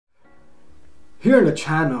Here on the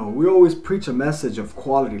channel, we always preach a message of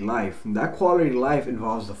quality life, and that quality life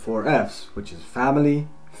involves the 4 F's, which is family,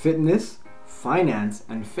 fitness, finance,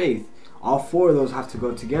 and faith. All 4 of those have to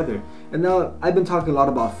go together. And now, I've been talking a lot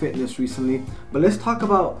about fitness recently, but let's talk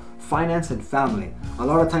about finance and family. A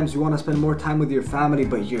lot of times you want to spend more time with your family,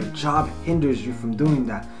 but your job hinders you from doing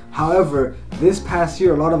that. However, this past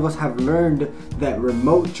year, a lot of us have learned that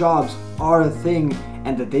remote jobs are a thing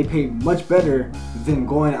and that they pay much better than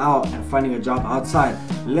going out and finding a job outside.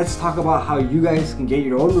 Let's talk about how you guys can get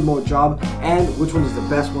your own remote job and which one is the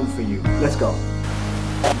best one for you. Let's go.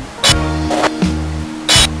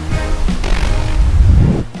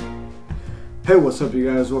 Hey, what's up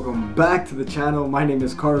you guys? Welcome back to the channel. My name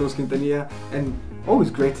is Quintanilla, and always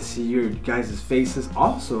great to see your guys' faces.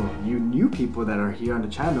 Also, you new people that are here on the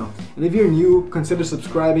channel. And if you're new, consider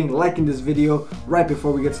subscribing, liking this video right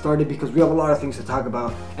before we get started, because we have a lot of things to talk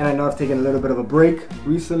about. And I know I've taken a little bit of a break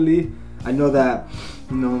recently. I know that,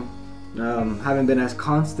 haven't been as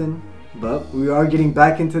constant, but we are getting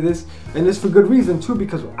back into this, and it's for good reason too,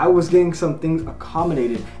 because I was getting some things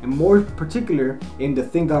accommodated, and more particular in the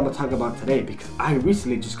thing that I'm gonna talk about today, because I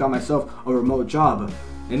recently just got myself a remote job,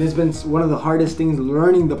 and it's been one of the hardest things,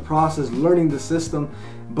 learning the process, learning the system,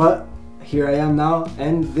 but here I am now,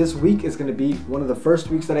 and this week is gonna be one of the first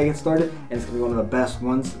weeks that I get started, and it's gonna be one of the best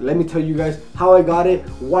ones. Let me tell you guys how I got it,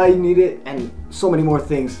 why you need it, and so many more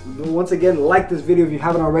things. Once again, like this video if you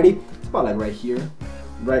haven't already. It's about like right here.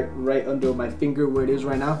 Right under my finger where it is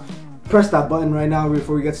right now. Press that button right now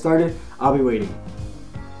before we get started. I'll be waiting.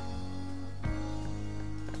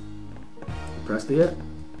 Pressed it yet?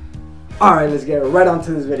 Alright, let's get right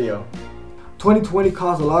onto this video. 2020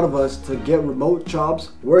 caused a lot of us to get remote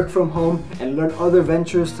jobs, work from home, and learn other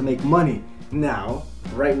ventures to make money. Now,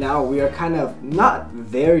 right now, we are kind of not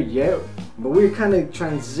there yet, but we're kind of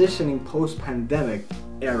transitioning post-pandemic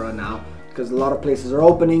era now, because a lot of places are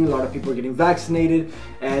opening, a lot of people are getting vaccinated,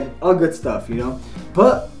 and all good stuff,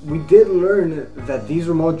 But we did learn that these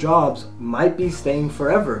remote jobs might be staying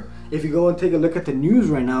forever. If you go and take a look at the news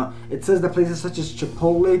right now, it says that places such as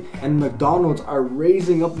Chipotle and McDonald's are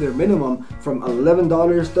raising up their minimum from $11,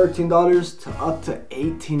 $13 to up to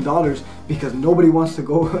 $18, because nobody wants to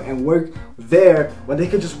go and work there when they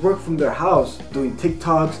could just work from their house, doing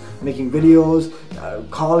TikToks, making videos,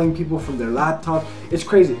 calling people from their laptop. It's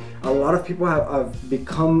crazy. A lot of people have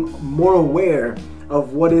become more aware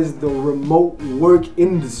of what is the remote work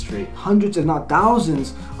industry. Hundreds if not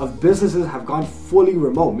thousands of businesses have gone fully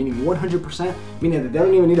remote, meaning 100%, meaning that they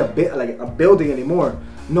don't even need a building anymore.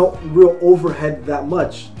 No real overhead that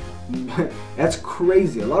much. That's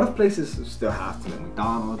crazy. A lot of places still have to, like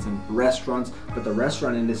McDonald's and restaurants, but the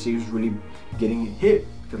restaurant industry is really getting hit,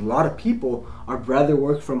 because a lot of people are rather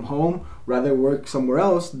work from home, rather work somewhere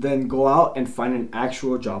else than go out and find an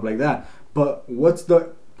actual job like that. But what's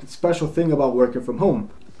the special thing about working from home?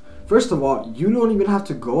 First of all, you don't even have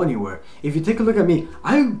to go anywhere. If you take a look at me,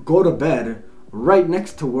 I go to bed right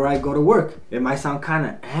next to where I go to work. It might sound kind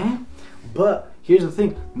of but here's the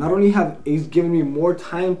thing, not only it's given me more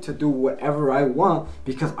time to do whatever I want,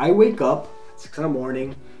 because I wake up at 6 in the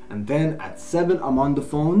morning, and then at 7 I'm on the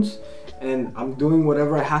phones and I'm doing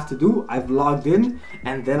whatever I have to do. I've logged in,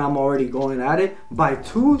 and then I'm already going at it. By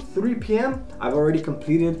 3 p.m. I've already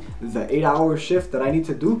completed the 8-hour shift that I need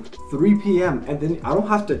to do. 3 p.m. and then I don't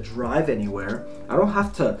have to drive anywhere. I don't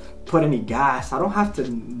have to put any gas. I don't have to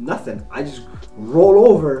nothing. I just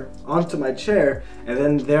roll over onto my chair, and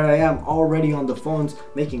then there I am already on the phones,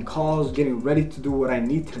 making calls, getting ready to do what I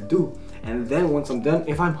need to do. And then once I'm done,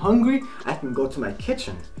 if I'm hungry, I can go to my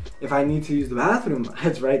kitchen. If I need to use the bathroom,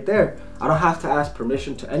 it's right there. I don't have to ask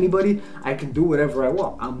permission to anybody. I can do whatever I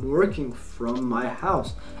want. I'm working from my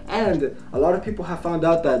house. And a lot of people have found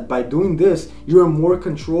out that by doing this, you're in more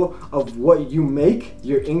control of what you make,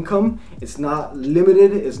 your income. It's not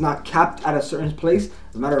limited, it's not capped at a certain place.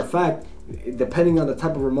 As a matter of fact, depending on the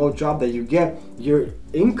type of remote job that you get, your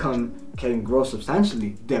income can grow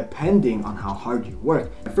substantially depending on how hard you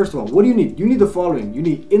work. First of all, what do you need? You need the following. You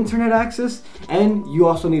need internet access, and you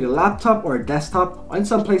also need a laptop or a desktop. In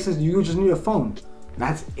some places, you just need a phone.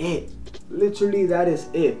 That's it. Literally, that is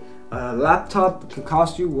it. A laptop can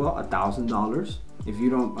cost you, well, $1,000. If you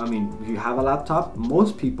don't, if you have a laptop,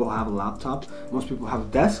 most people have a laptop. Most people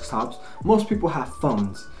have desktops. Most people have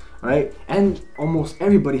phones. right? And almost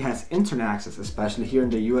everybody has internet access, especially here in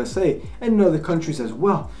the USA and in other countries as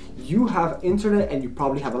well. You have internet and you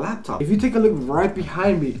probably have a laptop. If you take a look right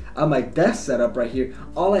behind me at my desk setup right here,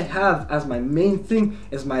 all I have as my main thing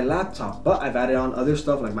is my laptop, but I've added on other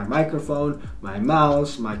stuff like my microphone, my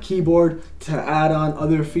mouse, my keyboard, to add on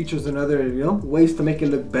other features and other, you know, ways to make it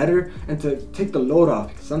look better and to take the load off.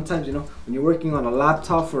 Because sometimes, you know, when you're working on a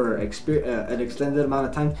laptop for an extended amount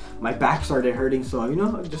of time, my back started hurting. So, you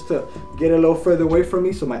know, just to get a little further away from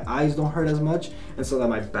me so my eyes don't hurt as much and so that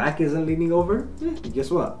my back isn't leaning over,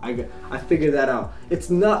 guess what? I figured that out. It's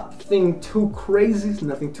nothing too crazy, it's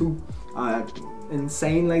nothing too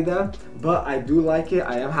insane like that, but I do like it.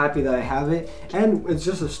 I am happy that I have it, and it's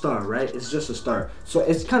just a start, right? It's just a start. So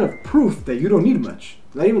it's kind of proof that you don't need much.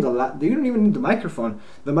 Not even you don't even need the microphone.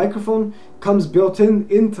 The microphone comes built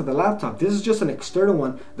into the laptop. This is just an external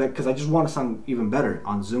one that, because I just want to sound even better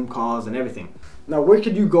on Zoom calls and everything. Now, where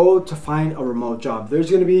could you go to find a remote job? There's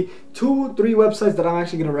going to be 2-3 websites that I'm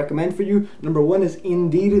actually going to recommend for you. Number one is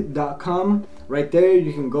Indeed.com. Right there,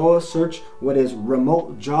 you can go search what is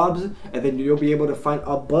remote jobs, and then you'll be able to find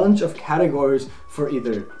a bunch of categories for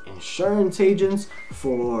either insurance agents,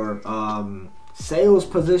 for sales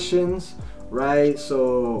positions, right?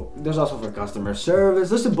 So there's also for customer service.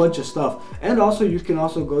 There's a bunch of stuff. And also you can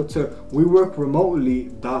also go to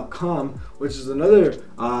weworkremotely.com, which is another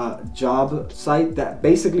job site that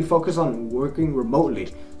basically focuses on working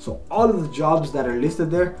remotely. So all of the jobs that are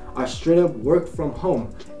listed there are straight up work from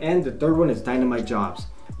home. And the third one is Dynamite Jobs.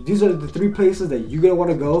 These are the 3 places that you're gonna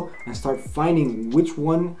wanna go and start finding which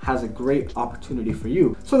one has a great opportunity for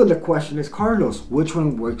you. So then the question is, Carlos, which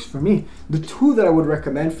one works for me? The 2 that I would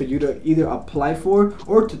recommend for you to either apply for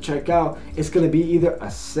or to check out is gonna be either a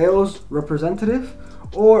sales representative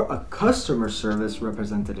or a customer service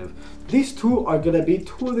representative. These 2 are gonna be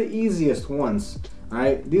 2 of the easiest ones.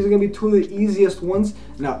 Alright, these are gonna be 2 of the easiest ones.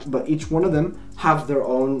 Now, but each one of them have their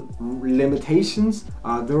own limitations,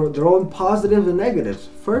 their own positives and negatives.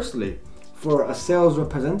 Firstly, for a sales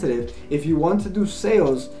representative, if you want to do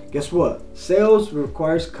sales, guess what? Sales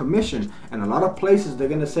requires commission, and a lot of places they're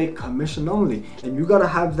gonna say commission only, and you gotta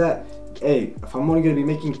have that. Hey, if I'm only gonna be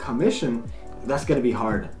making commission, that's gonna be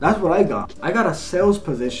hard. That's what I got. I got a sales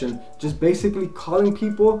position, just basically calling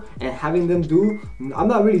people and having them do. I'm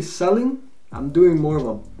not really selling. I'm doing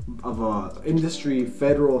more of a industry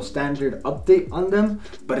federal standard update on them,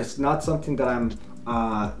 but it's not something that I'm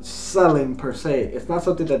selling per se. It's not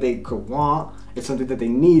something that they could want. It's something that they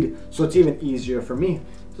need. So it's even easier for me.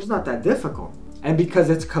 So it's not that difficult. And because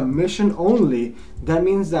it's commission only, that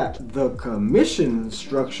means that the commission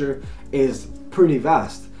structure is pretty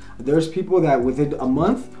vast. There's people that within a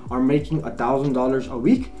month are making $1,000 a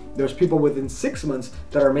week. There's people within 6 months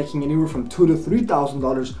that are making anywhere from $2,000 to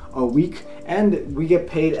 $3,000 a week, and we get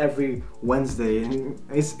paid every Wednesday. And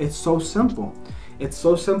it's so simple. It's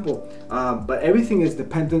so simple. But everything is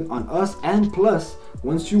dependent on us, and plus,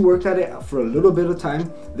 once you work at it for a little bit of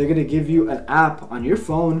time, they're gonna give you an app on your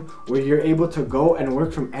phone where you're able to go and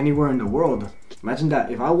work from anywhere in the world. Imagine that.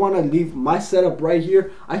 If I want to leave my setup right here,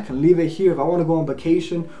 I can leave it here. If I want to go on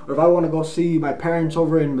vacation, or if I want to go see my parents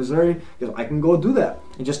over in Missouri, I can go do that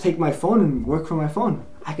and just take my phone and work from my phone.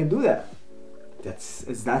 I can do that.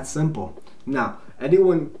 It's that simple. Now,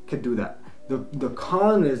 anyone can do that. The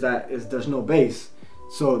con is that there's no base.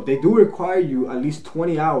 So they do require you at least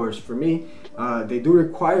 20 hours. For me, they do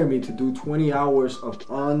require me to do 20 hours of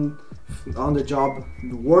on the job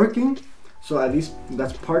working. So at least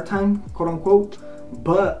that's part-time, quote unquote,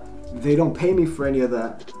 but they don't pay me for any of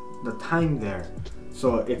the time there.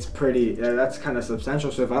 So it's pretty, that's kind of substantial.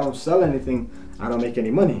 So if I don't sell anything, I don't make any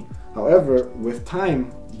money. However, with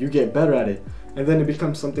time, you get better at it. And then it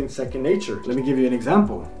becomes something second nature. Let me give you an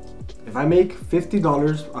example. If I make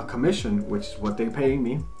 $50 a commission, which is what they're paying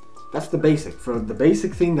me, that's the basic. For the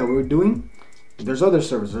basic thing that we're doing, there's other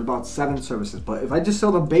services, there's about 7 services, but if I just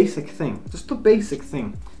sell the basic thing, just the basic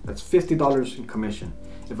thing, that's $50 in commission.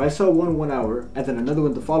 If I sell one hour and then another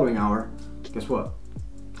one the following hour, guess what?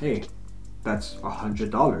 Hey, that's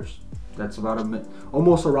 $100. That's about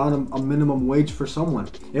almost around a minimum wage for someone.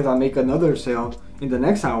 If I make another sale in the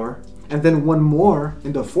next hour and then one more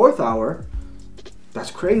in the 4th hour, that's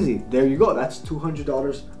crazy. There you go. That's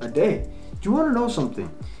 $200 a day. Do you want to know something?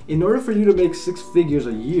 In order for you to make 6 figures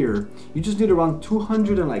a year, you just need around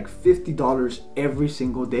 $250 every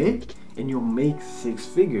single day, and you'll make 6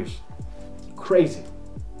 figures. Crazy.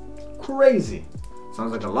 Crazy.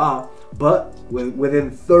 Sounds like a lot, but within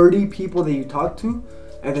 30 people that you talk to,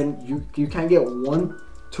 and then you can't get one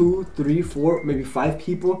 2, 3, 4, maybe 5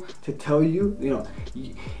 people to tell you, you know,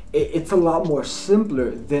 it's a lot more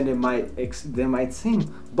simpler than it might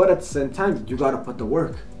seem. But at the same time, you gotta put the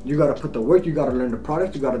work. You gotta put the work. You gotta learn the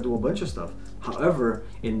product. You gotta do a bunch of stuff. However,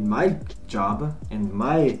 in my job, in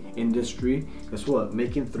my industry, guess what?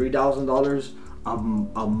 Making $3,000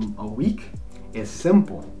 a week is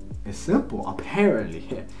simple. It's simple.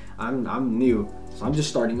 Apparently, I'm new, so I'm just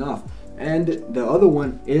starting off. And the other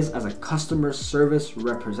one is as a customer service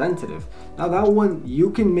representative. Now that one,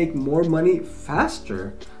 you can make more money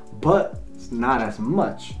faster, but it's not as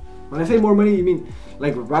much. When I say more money, you mean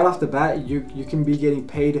like right off the bat, you can be getting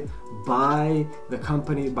paid by the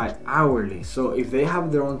company by hourly. So if they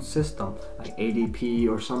have their own system like ADP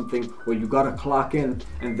or something where you gotta clock in,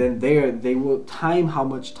 and then they will time how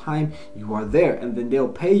much time you are there, and then they'll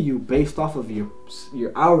pay you based off of your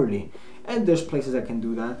hourly. And there's places that can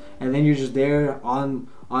do that, and then you're just there on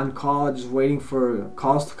call, just waiting for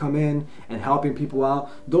calls to come in and helping people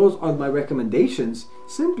out. Those are my recommendations,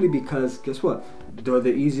 simply because guess what? They're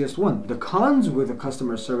the easiest one. The cons with a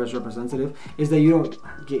customer service representative is that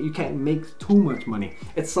you can't make too much money.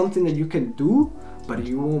 It's something that you can do, but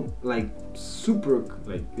you won't like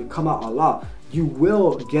come out a lot. You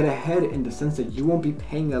will get ahead in the sense that you won't be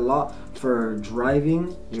paying a lot for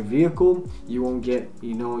driving your vehicle. You won't get,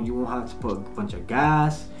 you won't have to put a bunch of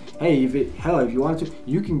gas. Hey, if you want to,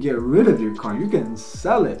 you can get rid of your car. You can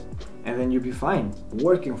sell it, and then you'll be fine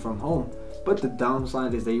working from home. But the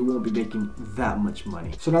downside is that you won't be making that much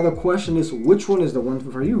money. So now the question is, which one is the one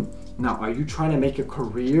for you? Now, are you trying to make a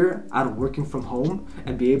career out of working from home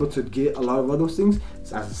and be able to get a lot of other things?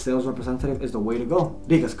 So as a sales representative is the way to go,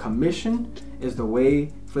 because commission is the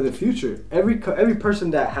way for the future. Every person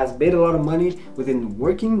that has made a lot of money within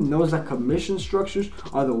working knows that commission structures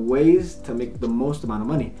are the ways to make the most amount of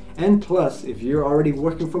money. And plus, if you're already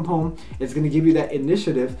working from home, it's going to give you that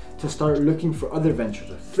initiative to start looking for other ventures,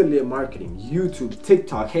 affiliate marketing, YouTube,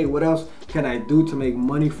 TikTok. Hey, what else can I do to make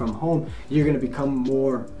money from home? You're going to become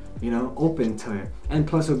more open to it. And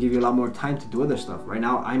plus, it'll give you a lot more time to do other stuff. Right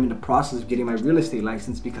now, I'm in the process of getting my real estate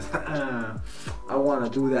license because I want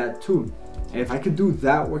to do that too. And if I could do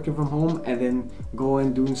that working from home and then go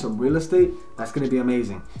and doing some real estate, that's going to be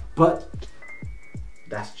amazing. But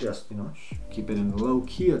that's just, keep it in low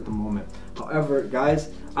key at the moment. However, guys,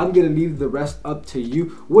 I'm going to leave the rest up to you.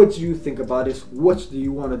 What do you think about this? What do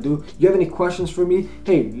you want to do? You have any questions for me?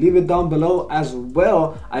 Hey, leave it down below as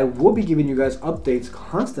well. I will be giving you guys updates,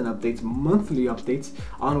 constant updates, monthly updates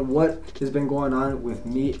on what has been going on with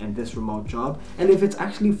me and this remote job. And if it's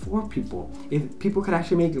actually for people, if people can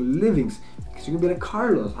actually make livings. Because you can be like,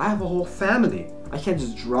 Carlos, I have a whole family. I can't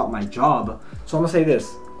just drop my job. So I'm going to say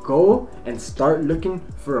this. Go and start looking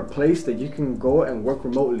for a place that you can go and work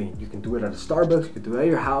remotely. You can do it at a Starbucks, you can do it at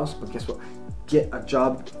your house, but guess what? Get a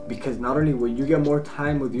job, because not only will you get more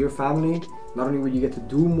time with your family, not only will you get to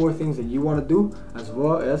do more things that you want to do, as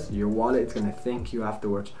well as your wallet is going to thank you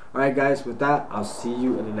afterwards. Alright guys, with that, I'll see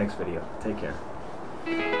you in the next video. Take care.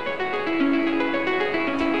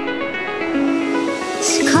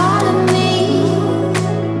 She's calling me.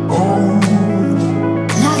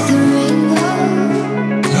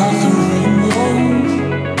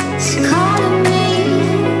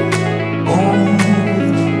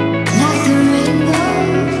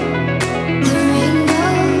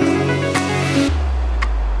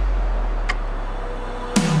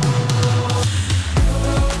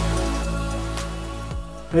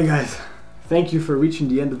 Hey guys, thank you for reaching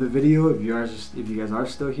the end of the video. If you guys are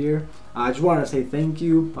still here, I just wanted to say thank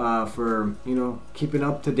you for keeping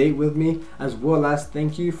up to date with me, as well as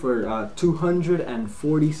thank you for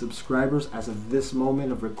 240 subscribers as of this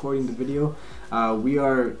moment of recording the video. We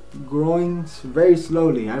are growing very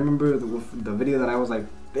slowly. I remember the video that I was like,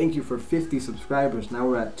 thank you for 50 subscribers. Now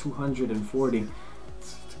we're at 240.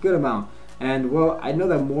 It's a good amount. And well, I know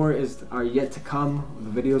that more are yet to come.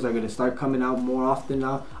 The videos are going to start coming out more often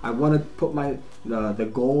now. I want to put the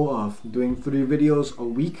goal of doing 3 videos a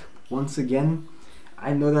week once again.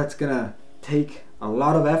 I know that's going to take a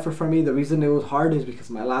lot of effort from me. The reason it was hard is because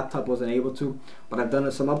my laptop wasn't able to. But I've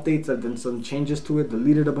done some updates, I've done some changes to it,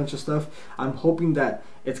 deleted a bunch of stuff. I'm hoping that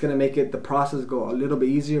it's going to make the process go a little bit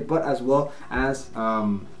easier, but as well as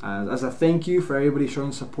a thank you for everybody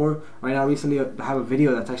showing support. Right now, recently, I have a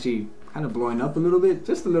video that's actually kind of blowing up a little bit,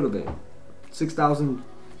 just a little bit. 6,000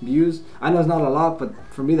 views. I know it's not a lot, but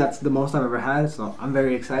for me that's the most I've ever had, so I'm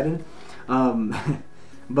very excited.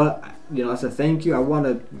 But as a thank you, I want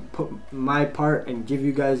to put my part and give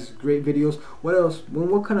you guys great videos. What else?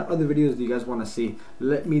 What kind of other videos do you guys want to see?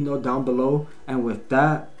 Let me know down below. And with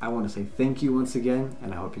that, I want to say thank you once again,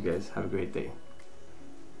 and I hope you guys have a great day.